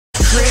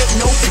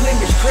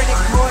limits, credit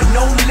card,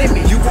 no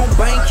limit. You won't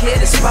bank head,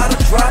 a spot a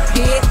drop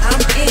head,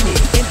 I'm in it.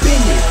 And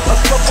been it, a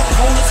couple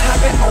corners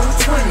hopping on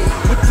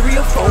 20. With 3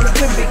 or 4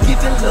 women,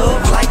 giving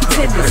love like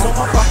tennis. On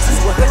my boxes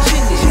where her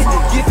chin is,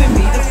 giving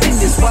me the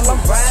business while I'm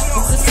riding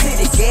through the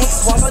city.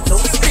 Gas, swallow, no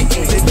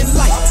sticking. Living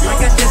life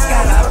like I just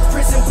got out of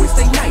prison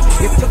Wednesday night.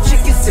 If your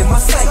chick is in my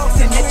sight,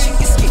 then that chick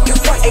is getting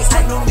right. Ay,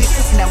 I know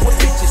niggas now with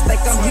bitches like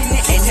I'm hitting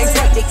it and they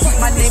right. They keep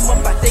my name up,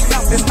 but they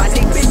mouth and my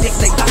name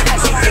business like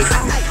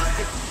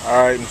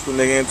Alright, Mr.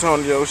 Nigga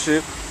Antonio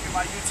shit. Get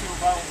my YouTube,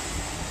 bro.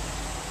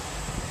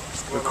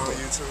 What's going on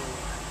YouTube?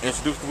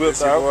 Introduce the whip,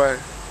 boy.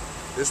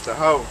 This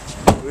Tahoe.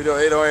 It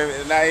don't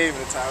even, not even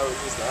a Tahoe,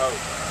 it's Tahoe.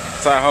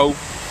 Tahoe.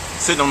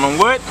 Sitting on them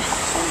what?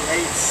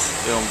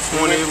 28s. Yeah, on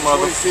 20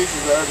 mother.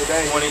 26s the other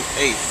day.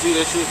 28. See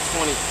that shit?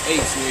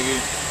 28s, nigga.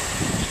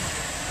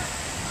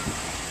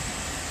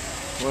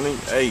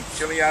 28.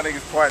 Killing y'all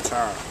niggas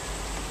part-time.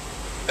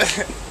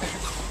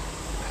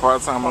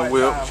 Part-time on the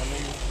whip.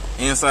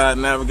 Inside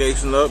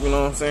navigation up, you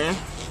know what I'm saying?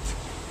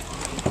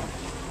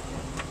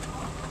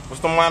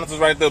 What's the monitors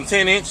right there?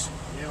 10-inch?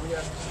 Yeah, we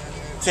got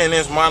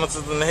 10-inch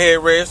monitors in the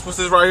headrest. What's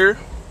this right here?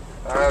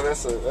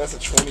 That's a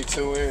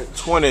 22-inch.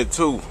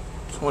 22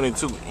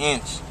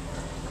 inch.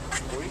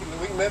 We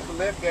can lift the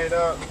lift gate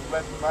up,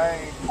 let the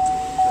main.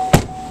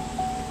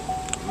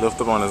 Lift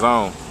up on his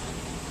own.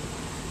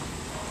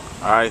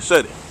 Alright,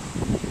 shut it.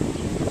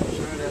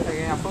 Sure that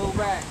thing ain't full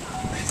back.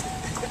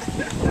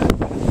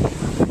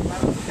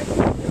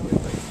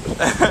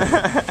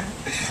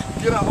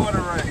 Get our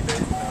order right.